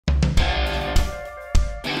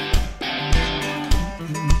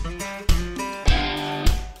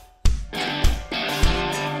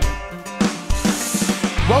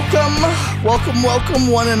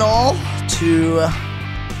Welcome, one and all, to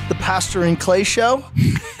the Pastor and Clay Show.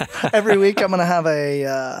 Every week, I'm going to have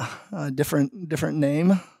a different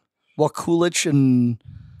name. Wakulich and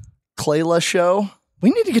Clayla Show. We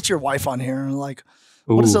need to get your wife on here. Like,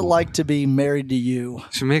 what is it like to be married to you?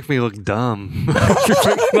 She make me look dumb.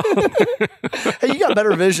 Hey, you got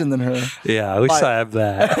better vision than her. Yeah, at least I have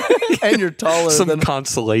that. And you're taller Some than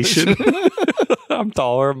consolation. I'm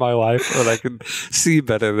taller than my wife, but I can see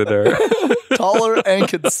better than her. Taller and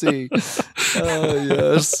can see. Oh,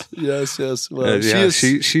 yes. Well,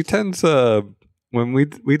 she tends, when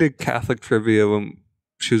we did Catholic trivia when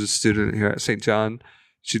she was a student here at St. John,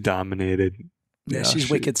 she dominated. Yeah, she's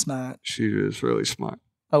wicked smart. She was really smart.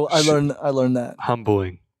 Oh, I learned that.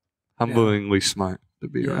 Humblingly smart to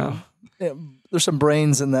be around. Yeah, there's some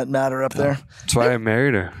brains in that matter up there. That's why I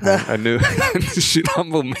married her. I knew she'd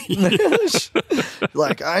humble me.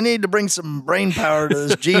 Like, I need to bring some brain power to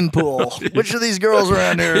this gene pool. Which of these girls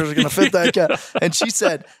around here is going to fit that guy? And she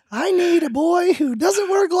said, I need a boy who doesn't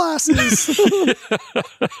wear glasses.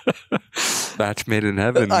 Match made in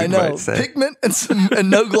heaven, I you know. might say. Pigment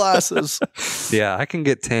and no glasses. Yeah, I can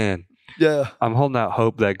get tan. Yeah. I'm holding out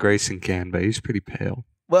hope that Grayson can, but he's pretty pale.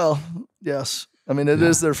 Well, yes. I mean, it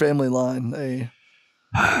is their family line.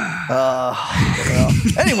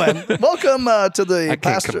 Anyway, welcome to the I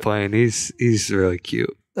pastor. can't complain. He's really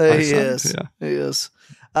cute. He is. Yeah. He is.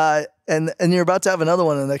 And you're about to have another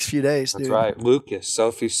one in the next few days, dude. That's right, Lucas. So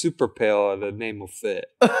if he's super pale, the name will fit.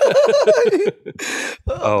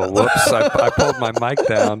 Oh, whoops! I pulled my mic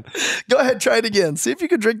down. Go ahead, try it again. See if you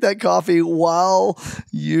can drink that coffee while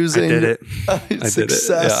using. I did it.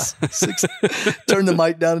 Success. Did it. Yeah. Turn the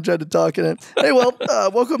mic down and try to talk in it. Hey, well,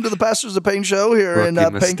 welcome to the Pastors of Pain show here in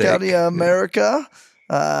Payne County, America.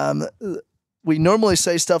 We normally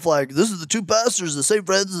say stuff like, "This is the two pastors of St.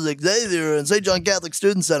 Francis Xavier and St. John Catholic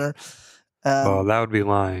Student Center." Well, that would be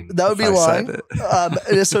lying. That would be lying.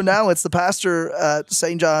 So now it's the pastor at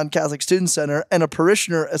St. John Catholic Student Center and a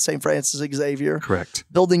parishioner at St. Francis Xavier. Correct.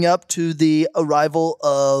 Building up to the arrival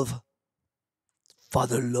of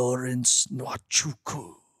Father Lawrence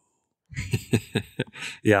Nwachuku.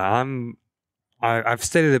 Yeah, I've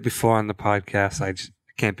stated it before on the podcast. I just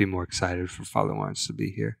can't be more excited for Father Lawrence to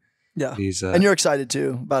be here. Yeah, and you're excited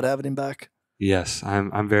too about having him back. Yes,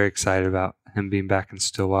 I'm very excited about him being back in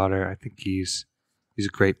Stillwater. I think he's a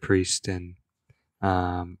great priest, and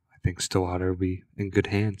I think Stillwater will be in good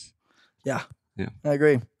hands. Yeah, I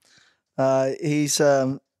agree. He's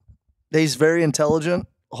very intelligent,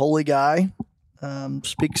 holy guy.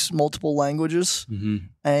 Speaks multiple languages,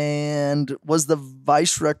 and was the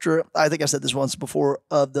vice rector. I think I said this once before,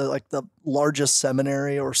 of the largest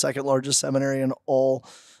seminary or second largest seminary in all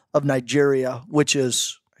of Nigeria, which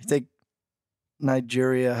is, I think,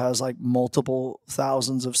 Nigeria has like multiple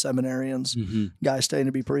thousands of seminarians, guys staying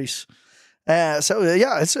to be priests. It's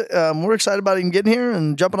we're excited about him getting here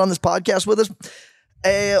and jumping on this podcast with us.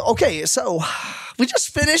 Okay, so we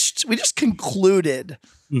just concluded.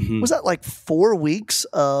 Was that like 4 weeks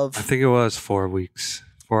of? I think it was 4 weeks.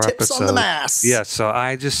 4 tips episodes on the mass. Yeah, so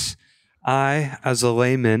I as a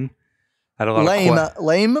layman had a lot of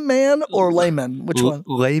lame man or layman? Which one?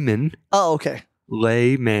 Layman. Oh, okay.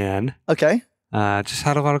 Layman. Okay. Just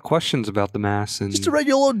had a lot of questions about the mass, and just a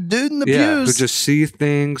regular old dude in the pews. Who just see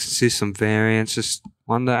things, see some variants. Just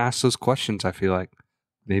wanted to ask those questions. I feel like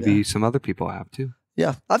maybe some other people have too.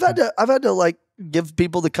 Yeah, I've had to like give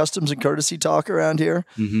people the customs and courtesy talk around here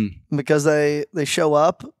because they show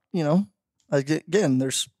up. You know, again,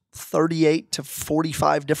 there's 38 to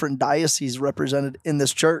 45 different dioceses represented in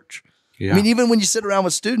this church. Yeah. I mean, even when you sit around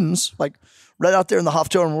with students, like right out there in the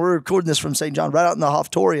Hoftorium, we're recording this from St. John, right out in the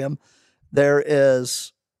Hoftorium, there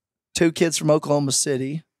is 2 kids from Oklahoma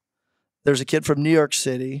City. There's a kid from New York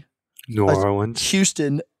City. New Orleans.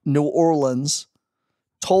 Houston, New Orleans,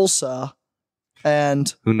 Tulsa,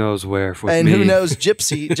 and who knows where? Who knows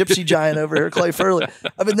Gypsy giant over here, Clay Furleigh.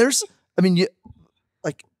 There's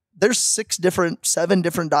 7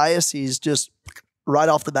 different dioceses just right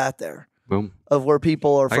off the bat there. Boom. Of where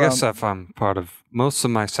people are from. I guess if I'm part of, most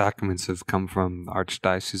of my sacraments have come from the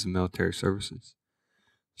Archdiocese of Military Services.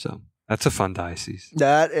 So that's a fun diocese.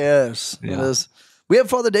 That is. Yeah. It is. We have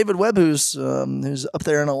Father David Webb, who's up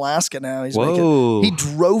there in Alaska now. He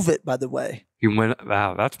drove it, by the way. He went.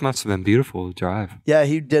 Wow, that must have been beautiful to drive. Yeah,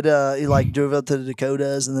 he did. He drove up to the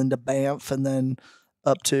Dakotas and then to Banff and then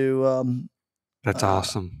up to. That's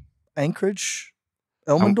awesome. Anchorage,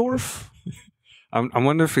 Elmendorf. I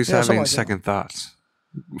wonder if he's having second thoughts.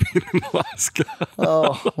 Alaska.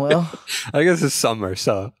 Oh, well. I guess it's summer,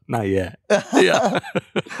 so not yet. Yeah.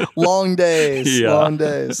 Long days. Yeah. Long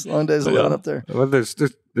days. Long days living up there. Well, there's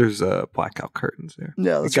blackout curtains there.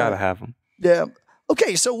 Yeah, You that's gotta right. have them. Yeah.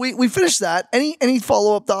 Okay, so we finished that. Any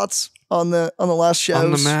follow-up thoughts on the last shows?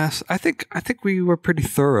 On the mass, I think we were pretty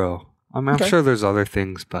thorough. I'm Okay. sure there's other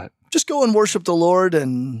things, but Just go and worship the Lord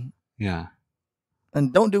and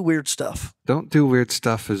don't do weird stuff. Don't do weird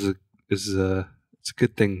stuff is a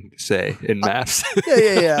good thing to say in mass.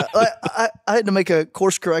 Yeah. I had to make a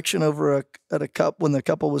course correction over at a cup when the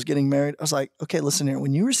couple was getting married. I was like, okay, listen here.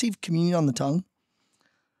 When you receive communion on the tongue,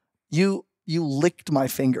 you licked my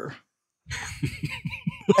finger.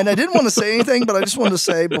 And I didn't want to say anything, but I just wanted to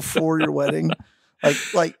say before your wedding,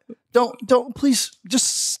 like don't please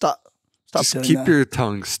just stop Just doing keep that. your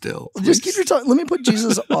tongue still. Just keep your tongue. Let me put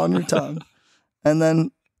Jesus on your tongue. And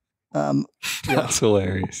then That's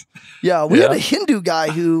hilarious. Yeah, we had a Hindu guy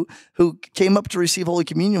who came up to receive Holy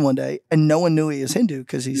Communion one day, and no one knew he was Hindu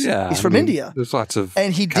because he's from India. There's lots of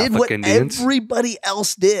and he Catholic did what Indians. everybody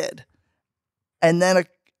else did. And then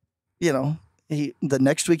the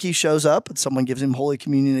next week he shows up and someone gives him Holy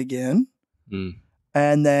Communion again.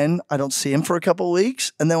 And then I don't see him for a couple of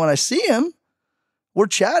weeks. And then when I see him, we're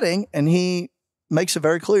chatting and he makes it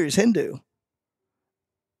very clear he's Hindu.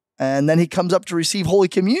 And then he comes up to receive Holy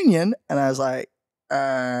Communion. And I was like,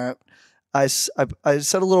 I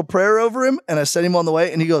said a little prayer over him and I sent him on the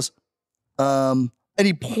way. And he goes, and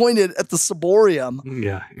he pointed at the ciborium.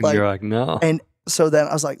 Yeah. And you're like, no. And so then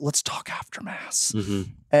I was like, let's talk after Mass. Mm-hmm.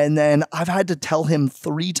 And then I've had to tell him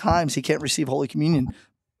 3 times he can't receive Holy Communion.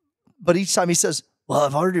 But each time he says, well,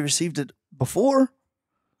 I've already received it before.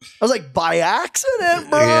 I was like, by accident,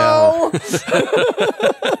 bro. Yeah.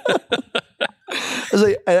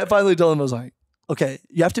 I finally told him, I was like, okay,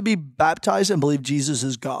 you have to be baptized and believe Jesus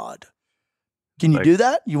is God. Can you do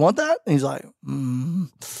that? You want that? And he's like,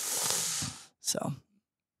 So.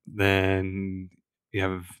 Then you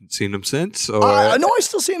haven't seen him since? Or I know I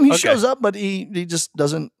still see him. He shows up, but he just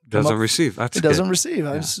doesn't receive. That's He good. doesn't receive.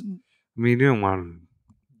 Yeah. I mean, you don't want him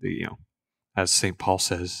to, as St. Paul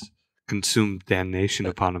says, consume damnation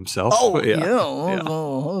upon himself.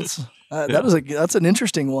 That's an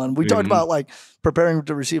interesting one. We talked about like preparing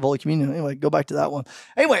to receive Holy Communion. Anyway, go back to that one.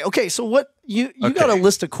 Anyway, okay. So what you got a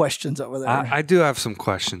list of questions over there? I do have some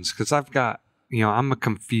questions because I've got I'm a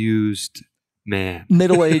confused man,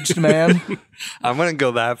 middle-aged man. I wouldn't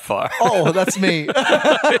go that far. Oh, that's me.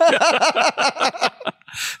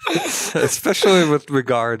 Especially with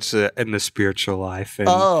regards in the spiritual life. And,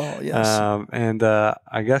 yes.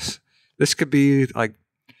 I guess this could be like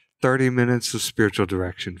 30 minutes of spiritual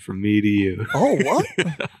direction from me to you. Oh, what?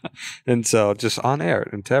 And so just on air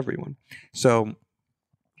and to everyone. So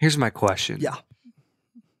here's my question. Yeah.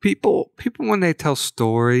 People when they tell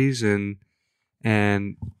stories and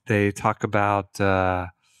they talk about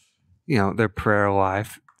their prayer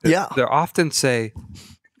life, they often say,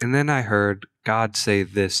 and then I heard God say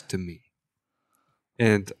this to me.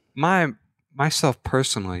 And myself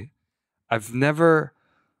personally, I've never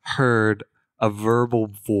heard a verbal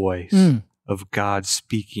voice of God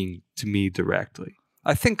speaking to me directly.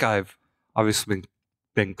 I think I've obviously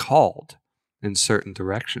been called in certain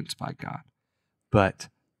directions by God, but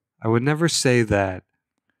I would never say that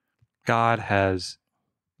God has,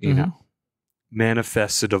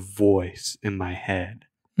 manifested a voice in my head.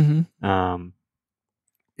 Mm-hmm.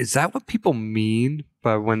 Is that what people mean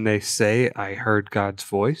by when they say I heard God's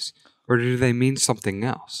voice, or do they mean something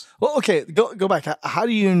else? Well, okay, go back. How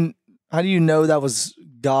do you know that was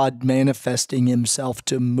God manifesting himself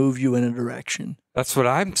to move you in a direction? That's what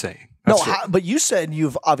I'm saying. But you said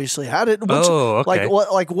you've obviously had it. Okay.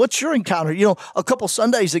 What's your encounter? A couple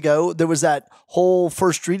Sundays ago, there was that whole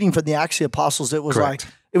first reading from the Acts of the Apostles. It was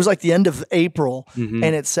like the end of April, and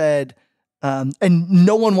it said, and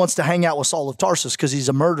no one wants to hang out with Saul of Tarsus because he's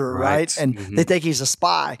a murderer, right? And they think he's a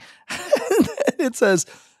spy. It says,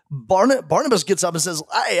 Barnabas gets up and says,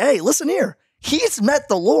 hey, listen here. He's met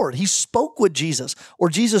the Lord. He spoke with Jesus, or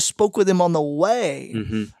Jesus spoke with him on the way.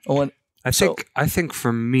 Mm-hmm. I think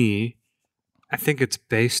for me, I think it's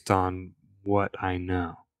based on what I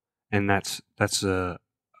know, and that's a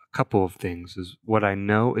couple of things. Is what I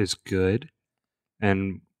know is good,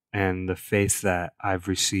 and the faith that I've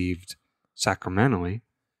received sacramentally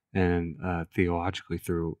and theologically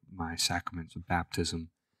through my sacraments of baptism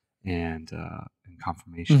and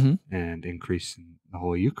confirmation and increase in the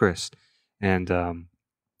Holy Eucharist, and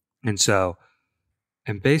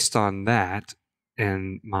based on that.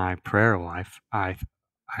 In my prayer life, I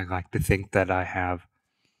like to think that I have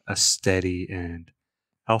a steady and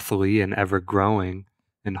healthily and ever growing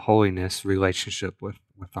and holiness relationship with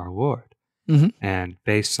our Lord. And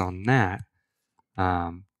based on that,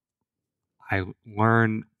 I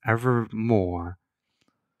learn ever more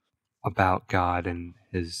about God and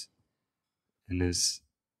his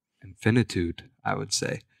infinitude, I would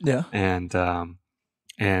say. Yeah. And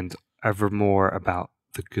ever more about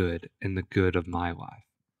the good and the good of my life.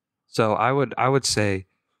 So I would say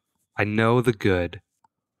I know the good,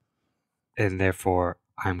 and therefore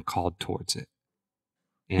I'm called towards it.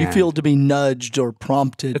 And you feel to be nudged or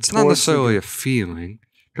prompted. It's not necessarily a feeling,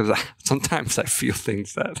 because sometimes I feel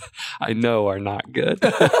things that I know are not good.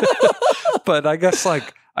 But I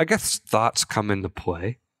guess thoughts come into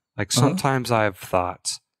play. Like sometimes I have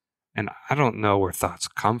thoughts, and I don't know where thoughts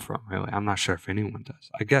come from. Really, I'm not sure if anyone does.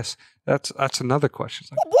 I guess that's another question.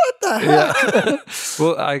 Like, what the heck? Yeah.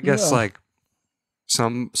 Well, I guess like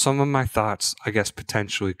some of my thoughts, I guess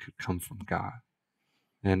potentially could come from God,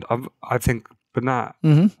 and I think, but not.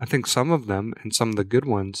 I think some of them and some of the good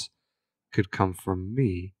ones could come from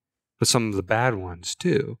me, but some of the bad ones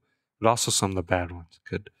too. But also some of the bad ones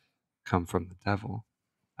could come from the devil.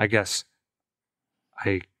 I guess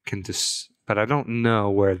I can but I don't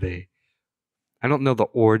know I don't know the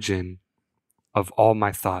origin of all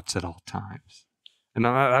my thoughts at all times. And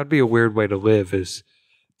that'd be a weird way to live, is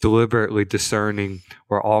deliberately discerning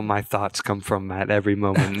where all my thoughts come from at every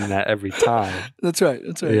moment and at every time. That's right.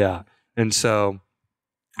 Yeah. And so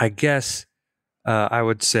I guess I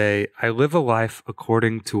would say I live a life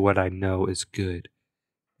according to what I know is good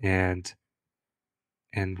and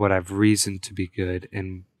what I've reasoned to be good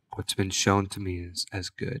and what's been shown to me as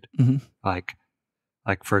good. Like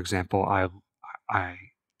for example, I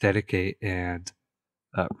dedicate and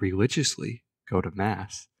religiously go to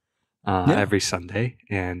Mass every Sunday,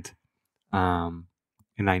 and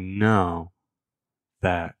I know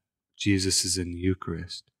that Jesus is in the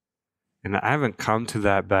Eucharist, and I haven't come to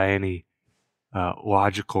that by any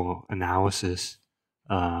logical analysis,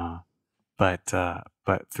 but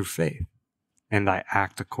through faith, and I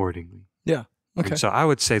act accordingly. Yeah. Okay. And so I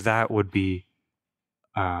would say that would be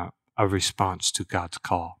a response to God's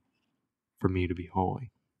call for me to be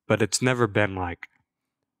holy. But it's never been like,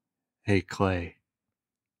 "Hey, Clay,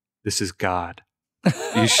 this is God.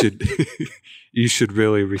 You should you should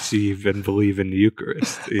really receive and believe in the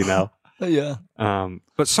Eucharist," you know? Yeah.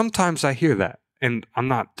 But sometimes I hear that, and I'm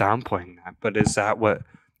not downplaying that, but is that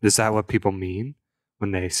what people mean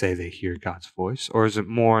when they say they hear God's voice? Or is it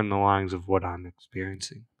more in the lines of what I'm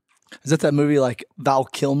experiencing? Is that movie like Val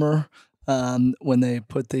Kilmer, when they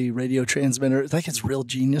put the radio transmitter? I think it's Real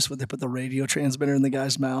Genius when they put the radio transmitter in the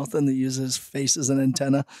guy's mouth and they use his face as an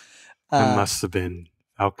antenna. It must have been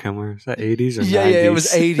Val Kilmer. Is that 80s or 90s? Yeah, it was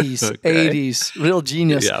 80s. Okay. 80s. Real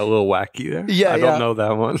Genius. Yeah, a little wacky there. Yeah, I don't know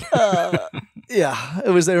that one. Yeah, it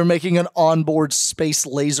was, they were making an onboard space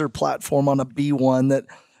laser platform on a B-1 that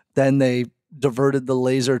then they diverted the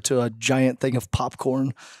laser to a giant thing of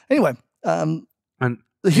popcorn. Anyway,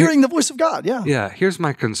 hearing the voice of God, yeah. Yeah, here's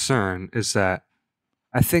my concern is that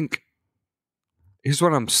I think, here's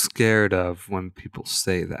what I'm scared of when people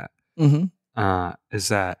say that, is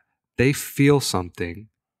that they feel something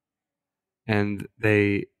and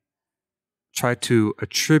they try to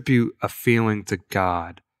attribute a feeling to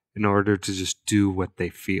God in order to just do what they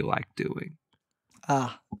feel like doing.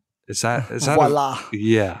 Is that voila.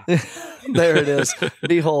 Yeah. There it is.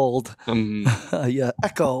 Behold. Yeah.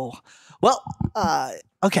 Echo. Well,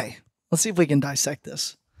 okay. Let's see if we can dissect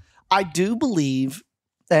this. I do believe,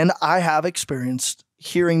 and I have experienced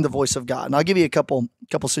hearing the voice of God. And I'll give you a couple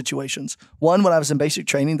situations. One, when I was in basic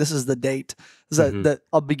training, this is the date. This is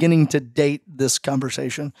I'm beginning to date this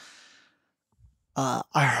conversation.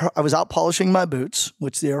 I was out polishing my boots,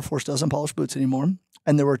 which the Air Force doesn't polish boots anymore.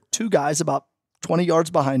 And there were two guys about 20 yards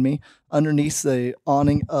behind me underneath the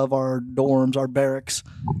awning of our dorms, our barracks.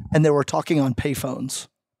 And they were talking on payphones.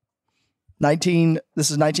 This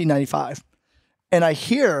is 1995. And I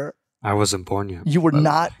hear, I wasn't born yet. You were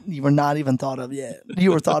not even thought of yet.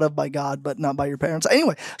 You were thought of by God, but not by your parents.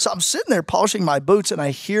 Anyway, so I'm sitting there polishing my boots and I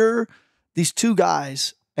hear these two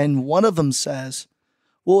guys, and one of them says,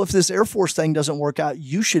 "Well, if this Air Force thing doesn't work out,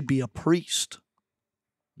 you should be a priest."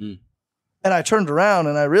 And I turned around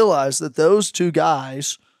and I realized that those two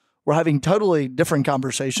guys were having totally different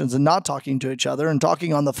conversations and not talking to each other and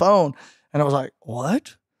talking on the phone. And I was like,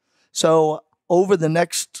 what? So over the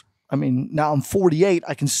next, now I'm 48.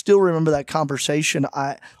 I can still remember that conversation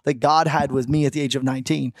that God had with me at the age of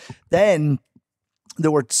 19. Then there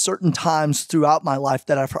were certain times throughout my life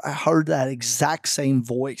that I heard that exact same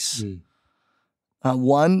voice.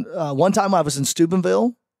 One time I was in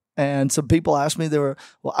Steubenville and some people asked me,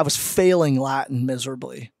 I was failing Latin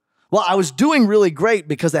miserably. Well, I was doing really great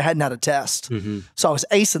because they hadn't had a test. So I was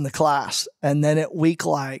acing the class. And then at week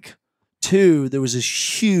 2, there was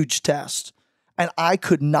this huge test. And I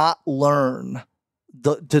could not learn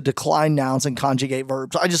to decline nouns and conjugate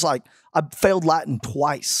verbs. I failed Latin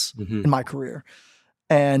twice in my career.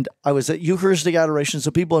 And I was at Eucharistic adoration. So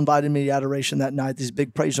people invited me to adoration that night, this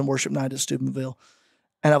big praise and worship night at Steubenville.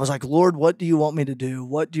 And I was like, Lord, what do you want me to do?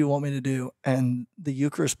 What do you want me to do? And the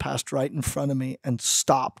Eucharist passed right in front of me and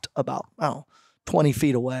stopped about 20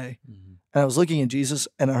 feet away. And I was looking at Jesus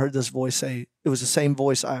and I heard this voice say, it was the same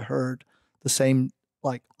voice I heard, the same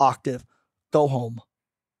octave, go home.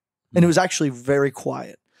 And it was actually very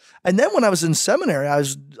quiet. And then when I was in seminary, I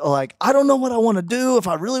was like, I don't know what I want to do, if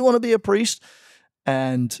I really want to be a priest.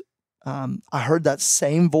 And I heard that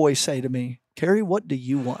same voice say to me, Kerry, what do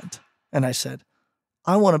you want? And I said,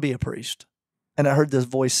 I want to be a priest. And I heard this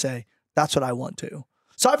voice say, that's what I want to.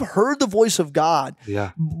 So I've heard the voice of God. Yeah.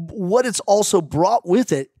 What it's also brought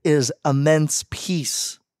with it is immense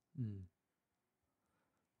peace.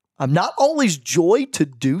 I'm not always joy to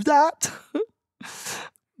do that.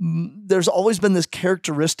 There's always been this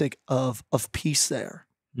characteristic of peace there.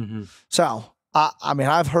 So,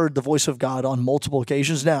 I've heard the voice of God on multiple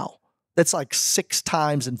occasions now. That's 6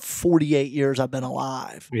 times in 48 years I've been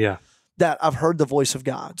alive. Yeah. That I've heard the voice of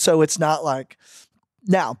God. So it's not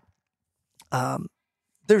now,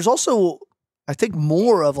 there's also, I think,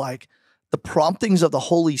 more of the promptings of the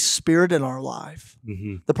Holy Spirit in our life,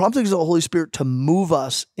 the promptings of the Holy Spirit to move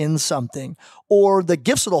us in something, or the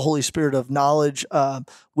gifts of the Holy Spirit of knowledge,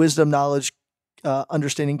 wisdom, knowledge,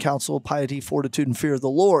 understanding, counsel, piety, fortitude, and fear of the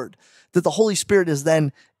Lord, that the Holy Spirit is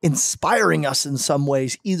then inspiring us in some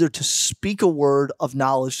ways, either to speak a word of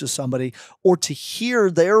knowledge to somebody or to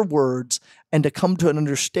hear their words and to come to an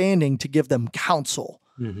understanding to give them counsel.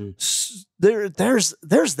 There's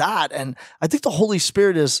that. And I think the Holy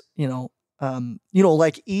Spirit is, even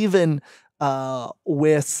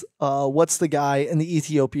with what's the guy in the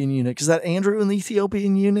Ethiopian eunuch? Is that Andrew in the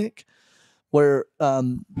Ethiopian eunuch? Where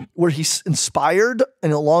he's inspired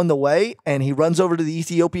and along the way, and he runs over to the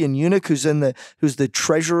Ethiopian eunuch who's the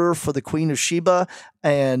treasurer for the Queen of Sheba,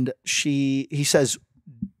 and he says,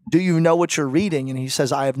 do you know what you're reading? And he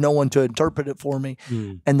says, I have no one to interpret it for me.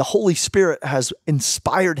 And the Holy Spirit has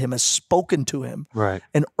inspired him, has spoken to him, right,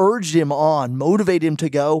 and urged him on, motivated him to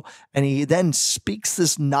go. And he then speaks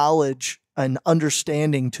this knowledge and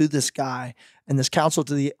understanding to this guy and this counsel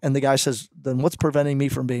and the guy says, then what's preventing me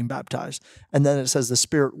from being baptized? And then it says the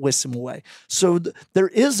Spirit whisks him away. So there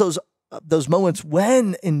is those moments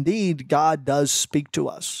when indeed God does speak to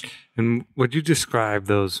us. And would you describe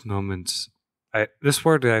those moments? This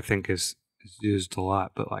word I think is used a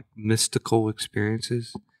lot, but mystical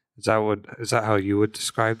experiences. Is that how you would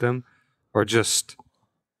describe them, or just,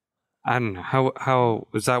 I don't know, how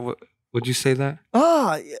is that? What would you say that?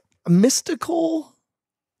 Mystical.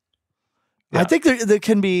 Yeah. I think there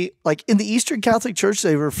can be, in the Eastern Catholic Church,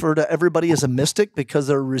 they refer to everybody as a mystic because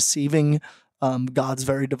they're receiving God's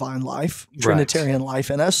very divine life, Trinitarian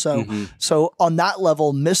life in us. So, so on that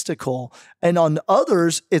level, mystical, and on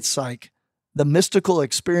others, it's the mystical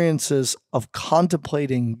experiences of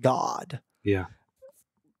contemplating God. Yeah.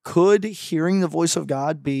 Could hearing the voice of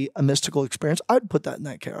God be a mystical experience? I'd put that in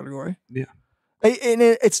that category. Yeah. And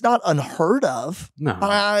it's not unheard of. No.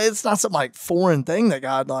 It's not some foreign thing that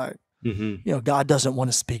God God doesn't want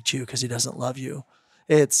to speak to you because he doesn't love you.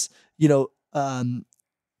 It's, what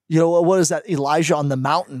is that? Elijah on the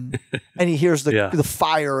mountain and he hears the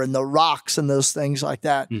fire and the rocks and those things like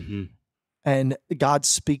that. And God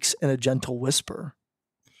speaks in a gentle whisper.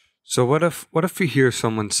 So what if you hear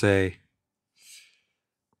someone say,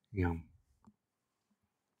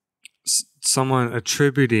 someone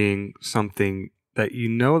attributing something that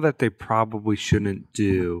that they probably shouldn't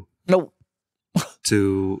do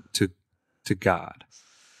to God?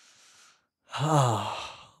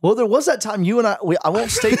 Well, there was that time you and I won't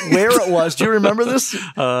state where it was. Do you remember this?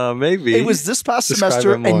 Maybe. It was this past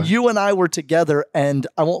semester, and you and I were together, and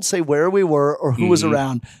I won't say where we were or who was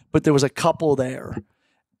around, but there was a couple there.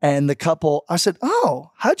 And the couple, I said, oh,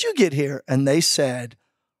 how'd you get here? And they said,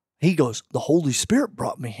 he goes, the Holy Spirit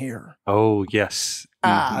brought me here. Oh, yes.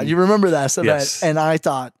 You remember that event? Yes. And I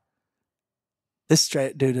thought, this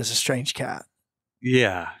dude is a strange cat.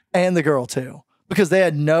 Yeah. And the girl too. Because they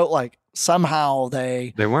had somehow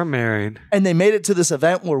they weren't married. And they made it to this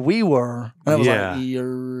event where we were. And I was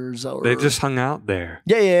years over. They just hung out there.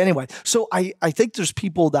 Yeah. Anyway. So I think there's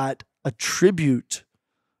people that attribute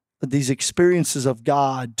these experiences of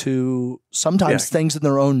God to sometimes things in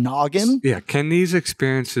their own noggin. Yeah. Can these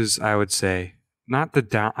experiences, I would say, not the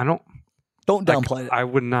don't downplay it. I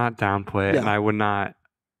would not downplay it, and I would not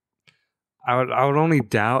I would only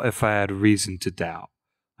doubt if I had reason to doubt.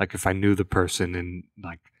 Like if I knew the person and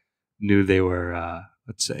like knew they were,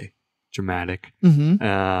 let's say, dramatic. Mm-hmm.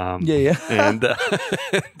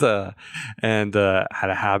 and had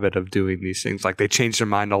a habit of doing these things. Like they change their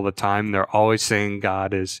mind all the time. They're always saying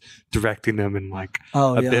God is directing them in like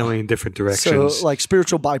a billion different directions. So like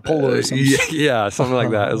spiritual bipolarism. Something like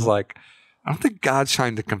that. It's like, I don't think God's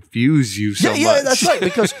trying to confuse you so much. Yeah, that's right.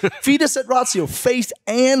 Because fides et ratio, faith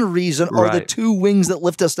and reason are the two wings that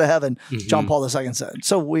lift us to heaven, John Paul II said.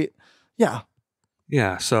 So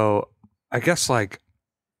Yeah, so I guess like,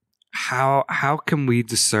 how can we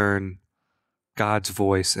discern God's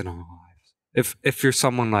voice in our lives? If you're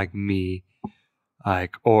someone like me,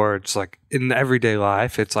 like, or it's like in the everyday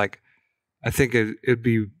life, it's like, I think it'd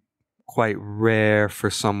be quite rare for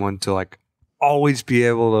someone to like always be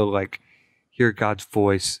able to like hear God's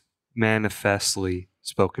voice manifestly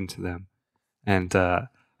spoken to them. And I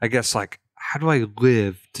guess like, how do I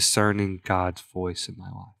live discerning God's voice in my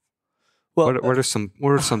life? Well, what are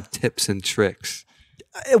some tips and tricks?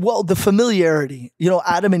 Well, the familiarity,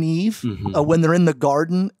 Adam and Eve, when they're in the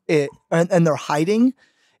garden and they're hiding,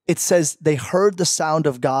 it says they heard the sound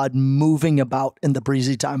of God moving about in the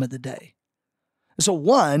breezy time of the day. So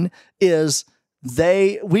one is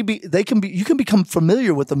you can become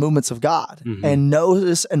familiar with the movements of God and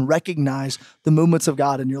notice and recognize the movements of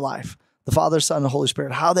God in your life, the Father, Son, and Holy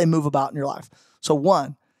Spirit, how they move about in your life. So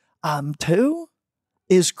one, two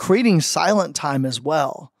is creating silent time as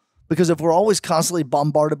well. Because if we're always constantly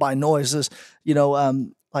bombarded by noises,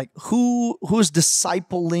 like who's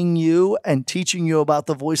discipling you and teaching you about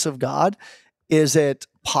the voice of God? Is it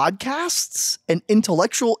podcasts and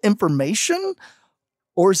intellectual information,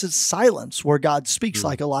 or is it silence where God speaks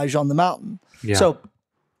like Elijah on the mountain? Yeah. So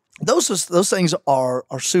those things are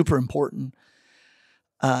super important.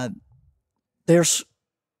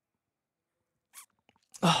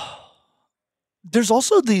 There's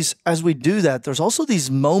also these, as we do that, there's also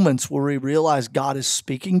these moments where we realize God is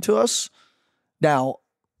speaking to us. Now,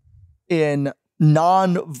 in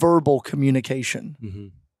nonverbal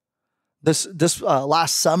communication, this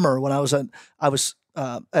last summer when I was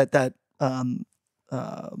at that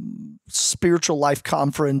spiritual life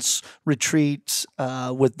conference retreat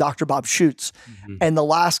with Dr. Bob Schutz. And the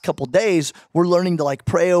last couple days, we're learning to like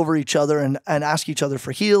pray over each other and ask each other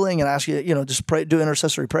for healing and ask just pray, do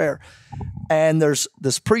intercessory prayer. And there's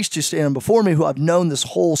this priest who's standing before me who I've known this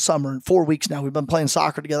whole summer, 4 weeks now. We've been playing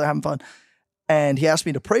soccer together, having fun. And he asked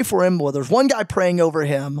me to pray for him. Well, there's one guy praying over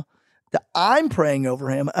him, that I'm praying over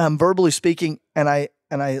him. I'm verbally speaking, and I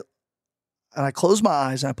close my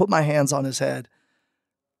eyes and I put my hands on his head.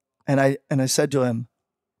 And I said to him,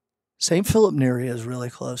 St. Philip Neri is really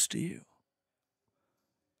close to you.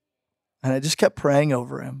 And I just kept praying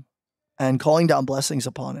over him and calling down blessings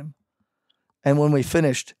upon him. And when we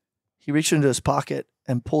finished, he reached into his pocket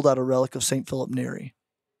and pulled out a relic of St. Philip Neri.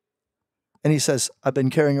 And he says, I've been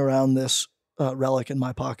carrying around this relic in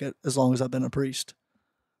my pocket as long as I've been a priest.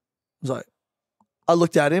 I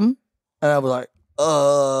looked at him and I was like,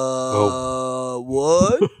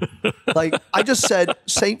 what? Like I just said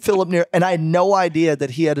St. Philip Neri, and I had no idea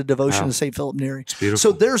that he had a devotion to St. Philip Neri.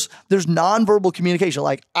 So there's nonverbal communication.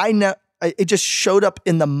 Like I know it just showed up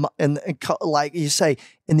in like you say,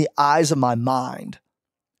 in the eyes of my mind.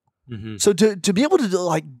 So to be able to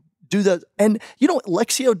do that, and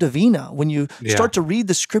Lectio Divina, when you start to read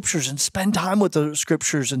the scriptures and spend time with the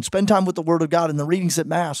scriptures and spend time with the Word of God and the readings at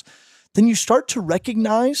Mass, then you start to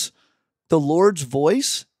recognize the Lord's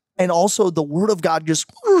voice, and also the Word of God just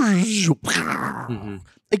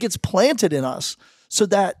it gets planted in us, so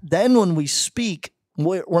that then when we speak,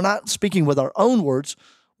 we're not speaking with our own words,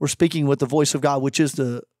 we're speaking with the voice of God, which is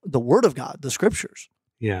the Word of God, the Scriptures.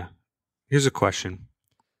 Yeah. Here's a question.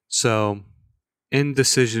 So, in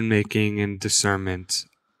decision making and discernment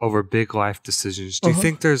over big life decisions, do you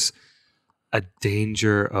think there's a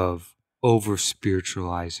danger of over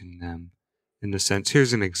spiritualizing them? In the sense,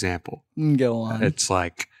 here's an example. Go on. It's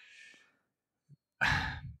like,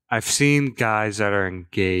 I've seen guys that are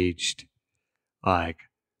engaged, like,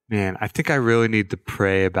 man, I think I really need to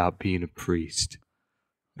pray about being a priest.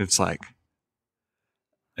 It's like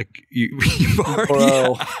you've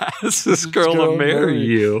already asked this girl to marry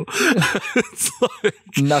you. It's like,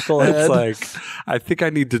 knucklehead. It's like, I think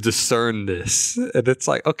I need to discern this. And it's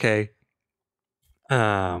like, okay.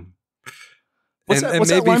 What's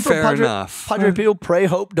that line from Padre Pio? Pray,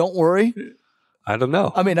 hope, don't worry. I don't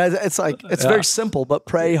know. I mean, it's like it's very simple, but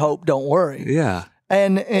pray, hope, don't worry. Yeah,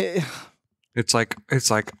 and it's like,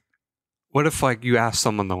 what if like you ask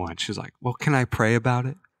someone to lunch? She's like, "Well, can I pray about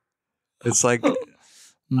it?" It's like,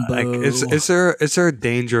 is there a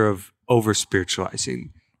danger of over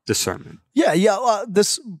spiritualizing discernment. Yeah.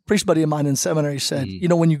 This priest buddy of mine in seminary said,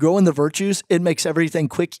 when you grow in the virtues, it makes everything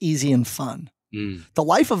quick, easy, and fun. The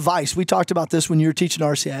life of vice, we talked about this when you were teaching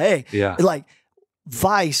RCIA. Yeah. Like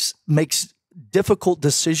vice makes difficult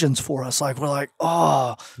decisions for us. Like we're like,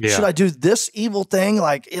 should I do this evil thing?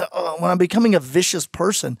 Like when I'm becoming a vicious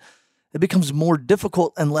person, it becomes more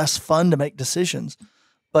difficult and less fun to make decisions.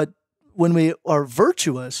 But when we are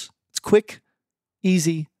virtuous, it's quick,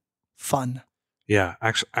 easy, fun. Yeah.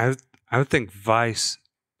 Actually, I would think vice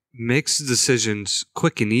makes decisions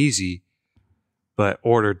quick and easy, but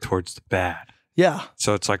ordered towards the bad. Yeah.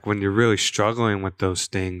 So it's like when you're really struggling with those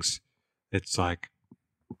things, it's like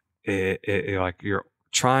like you're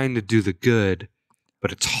trying to do the good,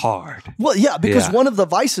 but it's hard. Well, yeah, because one of the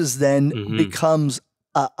vices then becomes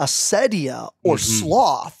acedia or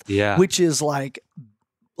sloth, which is like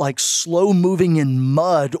slow moving in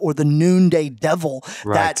mud or the noonday devil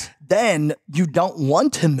that then you don't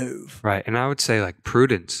want to move. Right. And I would say like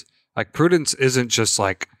prudence. Like prudence isn't just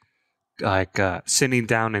like sitting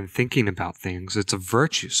down and thinking about things. It's a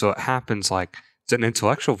virtue. So it happens like it's an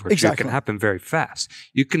intellectual virtue. Exactly. It can happen very fast.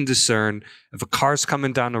 You can discern if a car's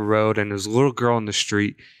coming down the road and there's a little girl in the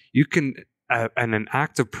street, you can, in an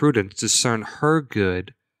act of prudence, discern her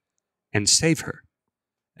good and save her.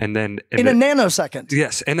 And then in a nanosecond.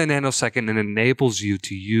 Yes, in a nanosecond, and enables you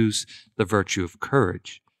to use the virtue of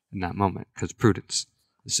courage in that moment, because prudence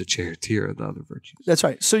is a charioteer of the other virtues. That's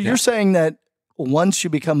right. So you're saying that once you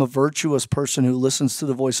become a virtuous person who listens to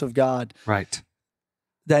the voice of God, right,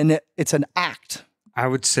 then it's an act. I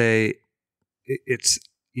would say it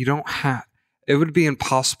would be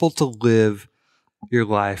impossible to live your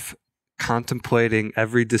life contemplating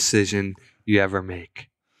every decision you ever make.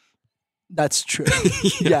 That's true.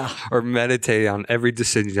 Yeah. Or meditate on every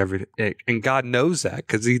decision you ever make. And God knows that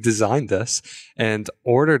because he designed us and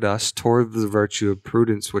ordered us toward the virtue of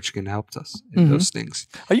prudence, which can help us in those things.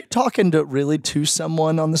 Are you talking to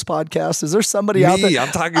someone on this podcast? Is there somebody out there?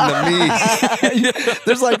 I'm talking to me.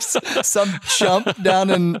 There's like some chump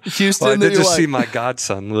down in Houston. Well, I did just see my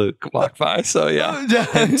godson, Luke, walk by. So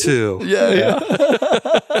and two. Yeah.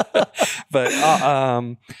 But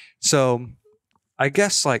so I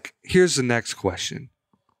guess here's the next question.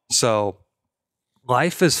 So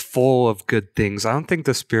life is full of good things. I don't think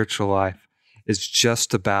the spiritual life is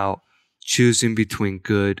just about choosing between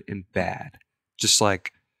good and bad. Just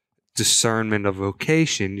like discernment of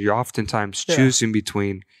vocation, you're oftentimes choosing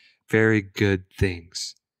between very good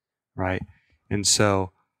things, right? And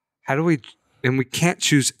so we can't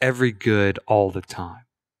choose every good all the time,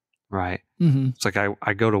 right? It's like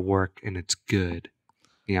I go to work and it's good,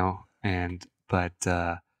 but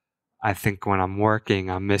I think when I'm working,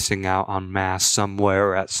 I'm missing out on mass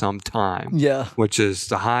somewhere at some time. Yeah. Which is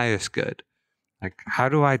the highest good. Like, how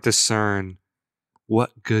do I discern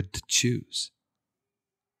what good to choose?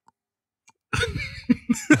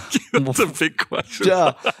 That's a big question.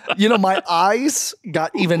 Yeah. My eyes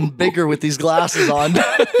got even bigger with these glasses on.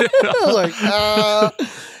 I was like,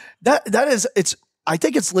 I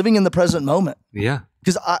think it's living in the present moment. Yeah.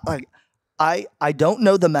 Because I don't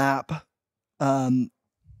know the map.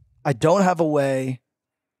 I don't have a way.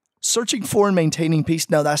 Searching for and Maintaining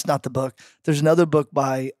Peace. No, that's not the book. There's another book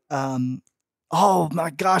by, oh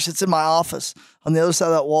my gosh, it's in my office on the other side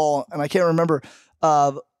of that wall. And I can't remember.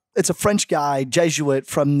 It's a French guy, Jesuit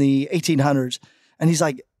from the 1800s. And he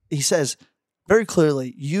says very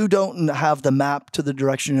clearly, you don't have the map to the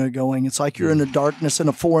direction you're going. It's like you're in the darkness in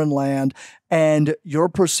a foreign land and you're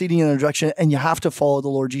proceeding in a direction and you have to follow the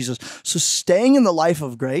Lord Jesus. So staying in the life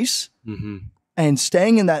of grace, and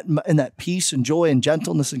staying in that peace and joy and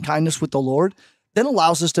gentleness and kindness with the Lord then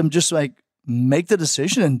allows us to just make the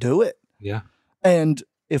decision and do it. Yeah. And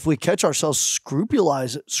if we catch ourselves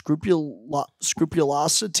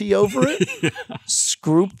scrupulosity over it, it's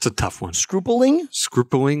a tough one. Scrupling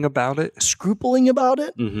about it.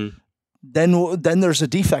 Then there's a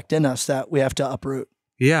defect in us that we have to uproot.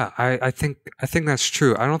 Yeah, I think that's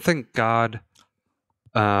true. I don't think God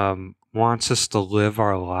wants us to live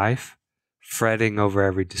our life fretting over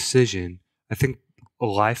every decision. I think a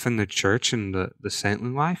life in the church and the saintly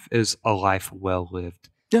life is a life well lived.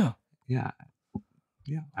 Yeah. Yeah.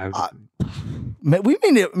 Yeah. We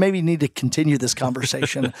maybe need to continue this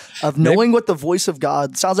conversation of knowing what the voice of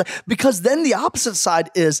God sounds like, because then the opposite side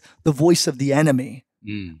is the voice of the enemy.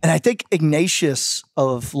 And I think Ignatius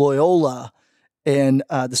of Loyola and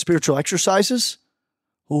the spiritual exercises,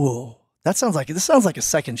 this sounds like a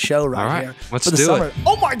second show right here. Let's do it.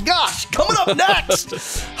 Oh my gosh, coming up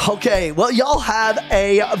next. Okay, well, y'all have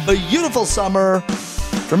a beautiful summer.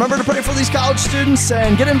 Remember to pray for these college students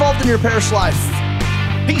and get involved in your parish life.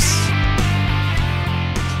 Peace.